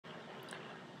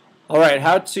Alright,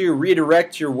 how to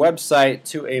redirect your website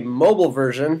to a mobile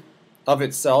version of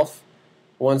itself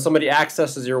when somebody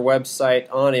accesses your website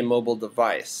on a mobile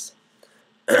device.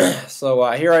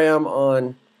 So here I am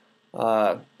on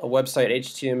a website,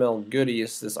 HTML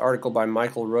Goodies, this article by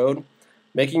Michael Rohde,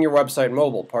 Making Your Website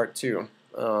Mobile, Part 2.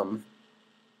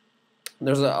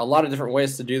 There's a lot of different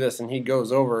ways to do this, and he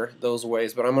goes over those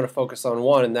ways, but I'm going to focus on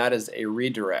one, and that is a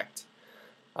redirect.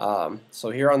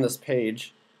 So here on this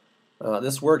page,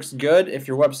 this works good if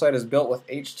your website is built with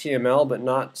HTML, but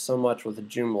not so much with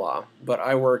Joomla. But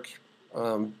I work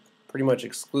pretty much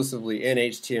exclusively in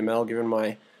HTML, given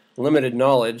my limited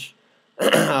knowledge.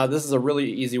 This is a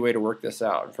really easy way to work this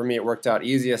out. For me, it worked out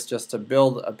easiest just to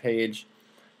build a page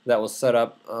that was set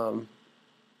up,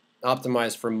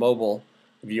 optimized for mobile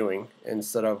viewing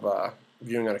instead of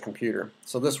viewing on a computer.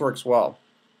 So this works well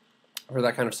for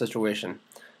that kind of situation.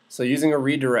 So using a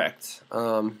redirect.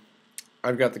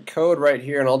 I've got the code right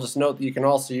here, and I'll just note that you can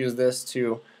also use this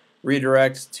to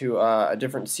redirect to a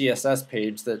different CSS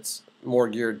page that's more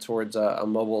geared towards a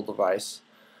mobile device.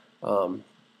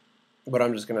 But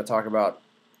I'm just going to talk about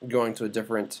going to a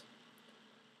different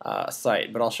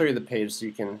site. But I'll show you the page so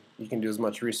you can do as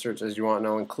much research as you want, and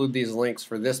I'll include these links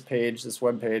for this page, this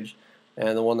web page,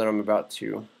 and the one that I'm about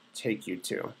to take you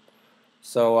to.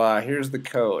 So here's the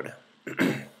code.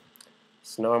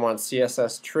 So now I'm on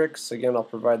CSS Tricks. Again, I'll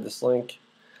provide this link.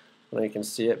 Now you can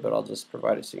see it, but I'll just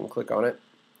provide it so you can click on it.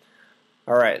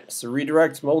 Alright, so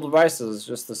redirect mobile devices,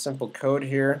 just the simple code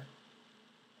here.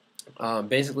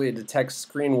 Basically it detects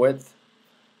screen width,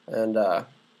 and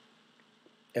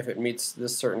if it meets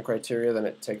this certain criteria, then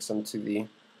it takes them to the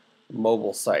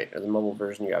mobile site, or the mobile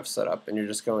version you have set up, and you're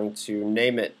just going to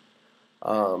name it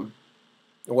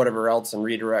whatever else and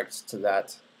redirect to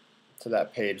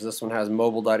that page. This one has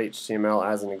mobile.html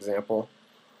as an example.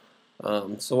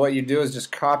 So what you do is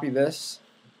just copy this.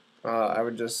 I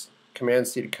would just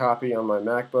Command-C to copy on my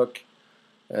MacBook,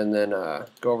 and then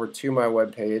go over to my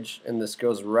web page, and this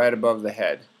goes right above the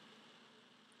head.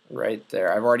 Right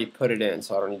there. I've already put it in,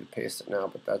 so I don't need to paste it now,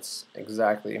 but that's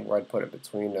exactly where I'd put it,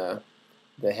 between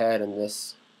the head and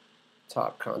this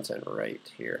top content right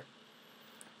here.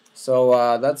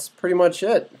 So that's pretty much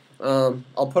it.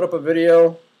 I'll put up a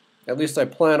video. At least I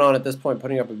plan on at this point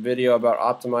putting up a video about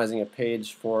optimizing a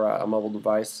page for a mobile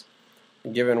device,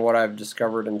 given what I've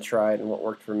discovered and tried and what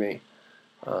worked for me.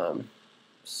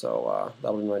 So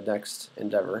that'll be my next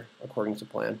endeavor according to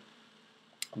plan.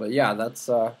 But yeah, that's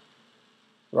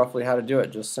roughly how to do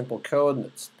it. Just simple code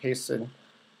that's pasted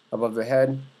above the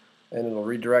head, and it'll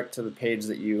redirect to the page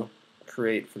that you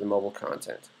create for the mobile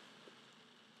content.